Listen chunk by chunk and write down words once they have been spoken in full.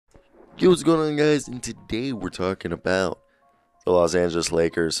Yo, what's going on, guys? And today we're talking about the Los Angeles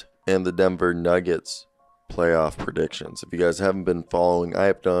Lakers and the Denver Nuggets playoff predictions. If you guys haven't been following, I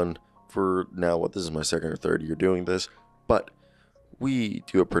have done for now, this is my second or third year doing this, but we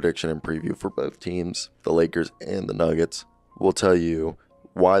do a prediction and preview for both teams, the Lakers and the Nuggets. We'll tell you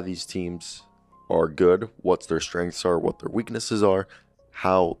why these teams are good, what their strengths are, what their weaknesses are,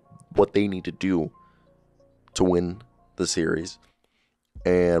 what they need to do to win the series,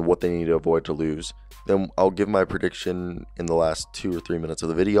 and what they need to avoid to lose. Then I'll give my prediction in the last 2 or 3 minutes of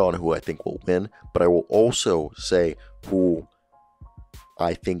the video on who I think will win, but I will also say who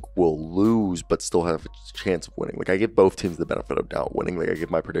I think will lose but still have a chance of winning. Like, I give both teams the benefit of doubt winning. Like, I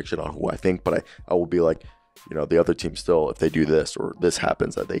give my prediction on who I think, but I will be like, the other team still, if they do this or this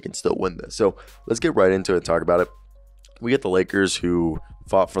happens, that they can still win this. So let's get right into it and talk about it. We get the Lakers, who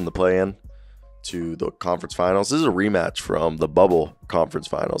fought from the play-in to the conference finals. This is a rematch from the bubble conference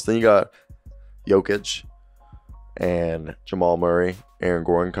finals. Then you got Jokic and Jamal Murray, Aaron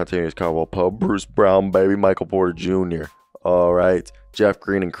Gordon, Kentavious Caldwell-Pope, Bruce Brown, baby, Michael Porter Jr. All right, Jeff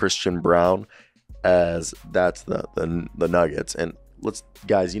Green and Christian Brown, as that's the Nuggets. And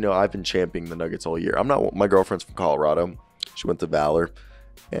guys, I've been championing the Nuggets all year. My girlfriend's from Colorado. She went to Valor,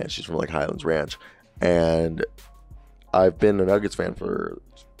 and she's from Highlands Ranch. And I've been a Nuggets fan for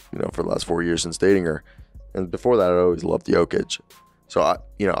the last 4 years since dating her. And before that, I always loved Jokic. So,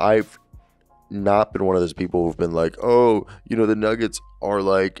 I've not been one of those people who've been like, oh, the Nuggets are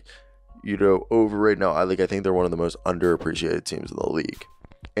overrated. No, I think they're one of the most underappreciated teams in the league.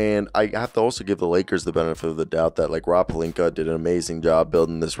 And I have to also give the Lakers the benefit of the doubt that Rob Pelinka did an amazing job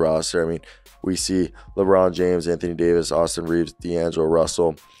building this roster. I mean, we see LeBron James, Anthony Davis, Austin Reeves, D'Angelo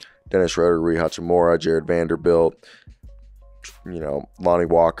Russell, Dennis Schroeder, Rui Hachimura, Jared Vanderbilt, Lonnie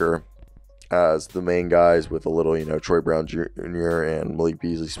Walker as the main guys, with a little, Troy Brown Jr. and Malik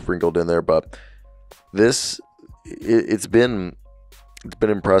Beasley sprinkled in there. But it's been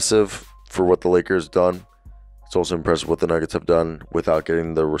impressive for what the Lakers done. It's also impressive what the Nuggets have done without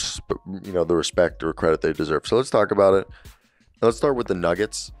getting the respect or credit they deserve. So let's talk about it. Let's start with the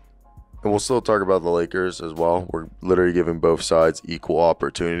Nuggets, and we'll still talk about the Lakers as well. We're literally giving both sides equal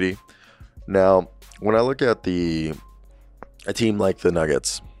opportunity. Now, when I look at a team like the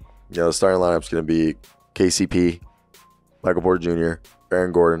Nuggets, the starting lineup is going to be KCP, Michael Porter Jr.,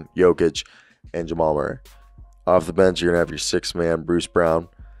 Aaron Gordon, Jokic, and Jamal Murray. Off the bench, you're going to have your sixth man, Bruce Brown,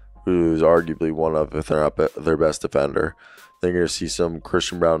 who's arguably one of, if they're not their best defender. Then you're going to see some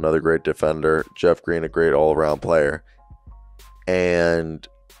Christian Brown, another great defender, Jeff Green, a great all-around player. And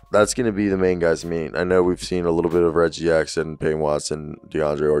that's going to be the main guys. I mean, I know we've seen a little bit of Reggie Jackson, Payne Watson,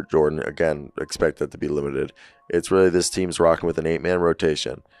 DeAndre or Jordan. Again, expect that to be limited. It's really this team's rocking with an 8-man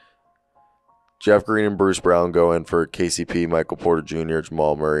rotation. Jeff Green and Bruce Brown go in for KCP, Michael Porter Jr.,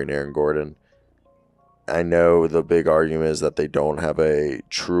 Jamal Murray, and Aaron Gordon. I know the big argument is that they don't have a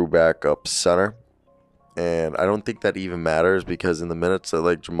true backup center. And I don't think that even matters, because in the minutes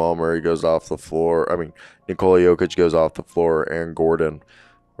that Jamal Murray goes off the floor, Nikola Jokic goes off the floor, Aaron Gordon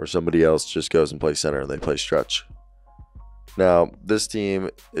or somebody else just goes and plays center and they play stretch. Now, this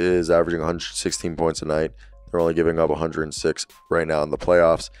team is averaging 116 points a night. They're only giving up 106 right now in the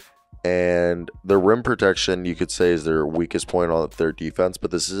playoffs. And their rim protection, you could say, is their weakest point on their defense.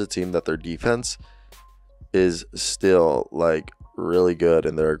 But this is a team that their defense is still really good,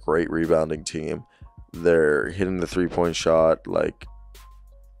 and they're a great rebounding team. They're hitting the three-point shot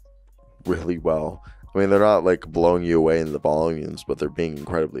really well. I mean, they're not blowing you away in the volumes, but they're being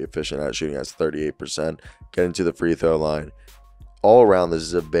incredibly efficient at shooting at 38%, getting to the free throw line. All around, this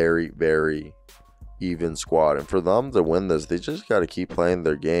is a very, very even squad. And for them to win this, they just got to keep playing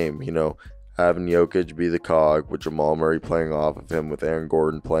their game. Having Jokic be the cog, with Jamal Murray playing off of him, with Aaron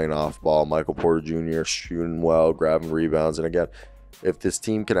Gordon playing off ball, Michael Porter Jr. shooting well, grabbing rebounds. And again, if this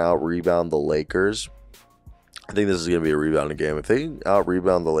team can out-rebound the Lakers, I think this is going to be a rebounding game. If they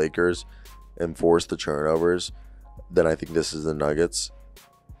out-rebound the Lakers and force the turnovers, then I think this is the Nuggets.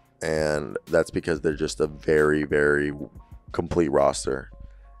 And that's because they're just a very, very complete roster.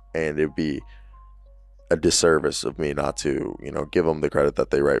 And it'd be a disservice of me not to, give them the credit that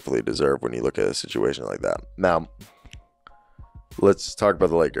they rightfully deserve when you look at a situation like that. Now, let's talk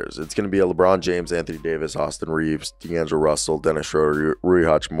about the Lakers. It's going to be a LeBron James, Anthony Davis, Austin Reeves, D'Angelo Russell, Dennis Schroeder, Rui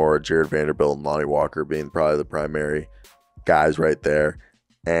Hachimura, Jared Vanderbilt, and Lonnie Walker being probably the primary guys right there.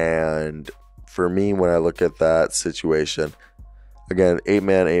 And for me, when I look at that situation, again,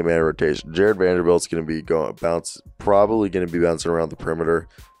 8-man rotation. Jared Vanderbilt's going to be probably going to be bouncing around the perimeter.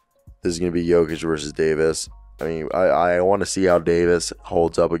 This is going to be Jokic versus Davis. I mean, I want to see how Davis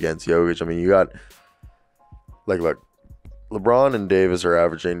holds up against Jokic. I mean, you got, look, LeBron and Davis are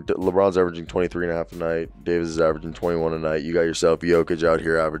averaging. LeBron's averaging 23.5 a night. Davis is averaging 21 a night. You got yourself Jokic out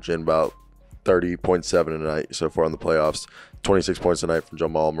here averaging about 30.7 a night so far in the playoffs. 26 points a night from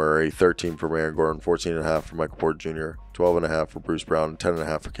Jamal Murray, 13 from Aaron Gordon, 14.5 from Michael Porter Jr., 12.5 for Bruce Brown,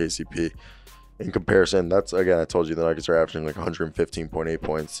 10.5 for KCP. In comparison, that's, again, I told you the Nuggets are averaging like 115.8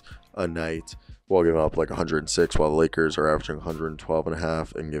 points a night while giving up like 106, while the Lakers are averaging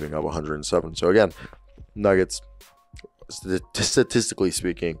 112.5 and giving up 107. So again, Nuggets, statistically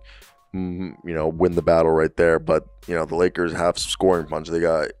speaking, win the battle right there. But, the Lakers have some scoring punch. They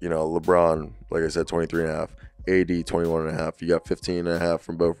got, LeBron, like I said, 23.5. AD, 21.5. You got 15.5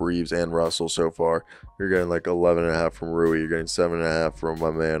 from both Reeves and Russell so far. You're getting like 11.5 from Rui. You're getting 7.5 from my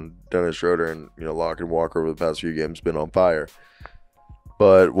man Dennis Schroeder. And, Locke and Walker over the past few games been on fire.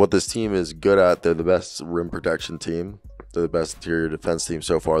 But what this team is good at, they're the best rim protection team. They're the best interior defense team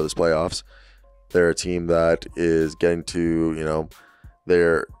so far this playoffs. They're a team that is getting to,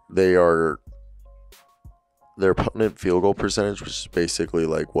 their opponent field goal percentage, which is basically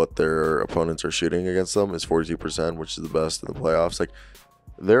like what their opponents are shooting against them, is 42%, which is the best in the playoffs. Like,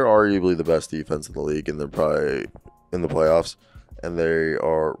 they're arguably the best defense in the league, and they're probably in the playoffs. And they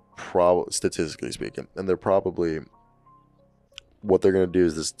are probably, statistically speaking, and they're probably, what they're going to do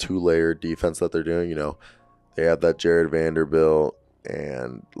is this 2-layer defense that they're doing. They have that Jared Vanderbilt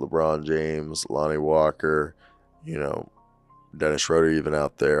and LeBron James, Lonnie Walker, Dennis Schroeder even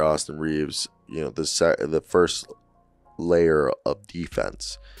out there, Austin Reeves, the first layer of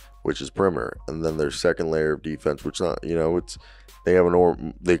defense, which is perimeter, and then their second layer of defense, which not,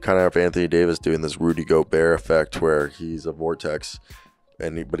 they kind of have Anthony Davis doing this Rudy Gobert effect where he's a vortex,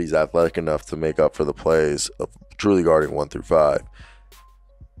 but he's athletic enough to make up for the plays of truly guarding 1 through 5.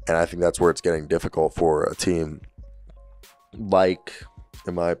 And I think that's where it's getting difficult for a team like,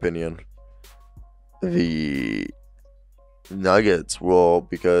 in my opinion, the Nuggets will,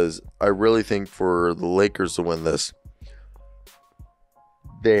 because I really think for the Lakers to win this,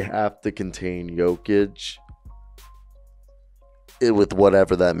 they have to contain Jokic with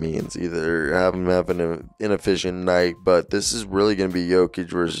whatever that means. Either have him have an inefficient night, but this is really going to be Jokic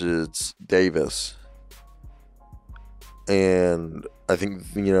versus Davis. And I think,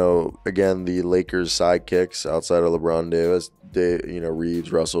 again, the Lakers sidekicks outside of LeBron Davis,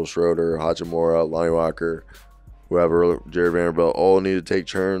 Reeves, Russell, Schroeder, Hachimura, Lonnie Walker, whoever, Jared Vanderbilt, all need to take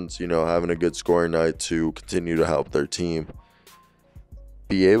turns, having a good scoring night to continue to help their team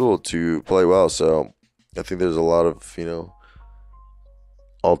be able to play well. So I think there's a lot of,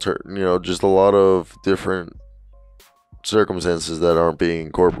 just a lot of different circumstances that aren't being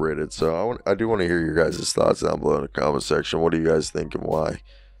incorporated. So I do want to hear your guys' thoughts down below in the comment section. What do you guys think and why?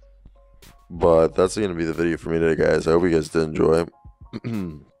 But that's going to be the video for me today, guys. I hope you guys did enjoy it.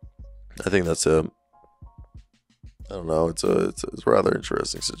 I think that's it. I don't know. It's a rather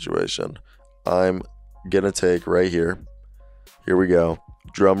interesting situation. I'm going to take right here. Here we go.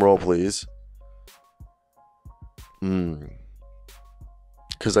 Drum roll, please. Because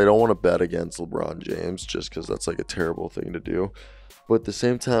I don't want to bet against LeBron James just because that's like a terrible thing to do. But at the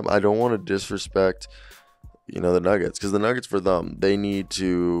same time, I don't want to disrespect, the Nuggets. Because the Nuggets, for them, they need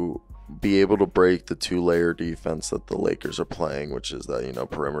to be able to break the 2-layer defense that the Lakers are playing, which is that,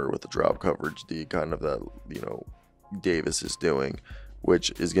 perimeter with the drop coverage, the kind of that, Davis is doing, which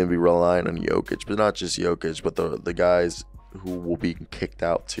is going to be relying on Jokic. But not just Jokic, but the guys who will be kicked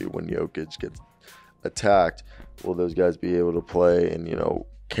out too when Jokic gets attacked. Will those guys be able to play and,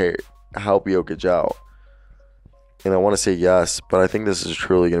 help Jokic out? And I want to say yes, but I think this is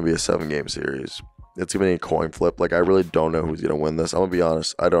truly going to be a 7-game series. It's going to be a coin flip. Like, I really don't know who's going to win this. I'm going to be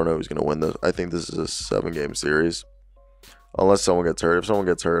honest. I don't know who's going to win this. I think this is a 7-game series. Unless someone gets hurt. If someone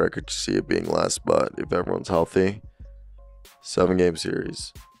gets hurt, I could see it being less. But if everyone's healthy, 7-game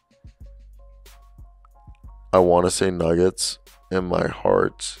series. I want to say Nuggets in my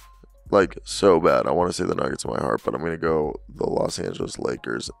heart. Like, so bad. I want to say the Nuggets in my heart, but I'm going to go the Los Angeles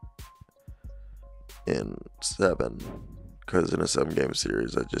Lakers in 7. Because in a 7-game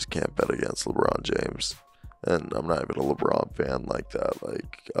series, I just can't bet against LeBron James. And I'm not even a LeBron fan like that.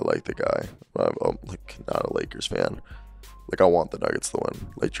 Like, I like the guy. But I'm like not a Lakers fan. Like, I want the Nuggets to win.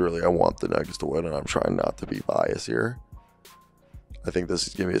 Like, truly, I want the Nuggets to win, and I'm trying not to be biased here. I think this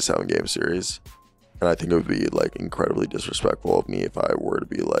is going to be a 7-game series. And I think it would be, like, incredibly disrespectful of me if I were to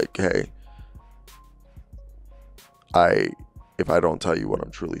be like, hey, if I don't tell you what I'm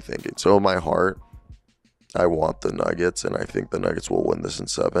truly thinking. So in my heart, I want the Nuggets, and I think the Nuggets will win this in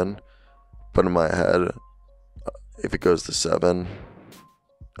 7. But in my head, if it goes to 7,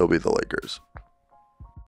 it'll be the Lakers.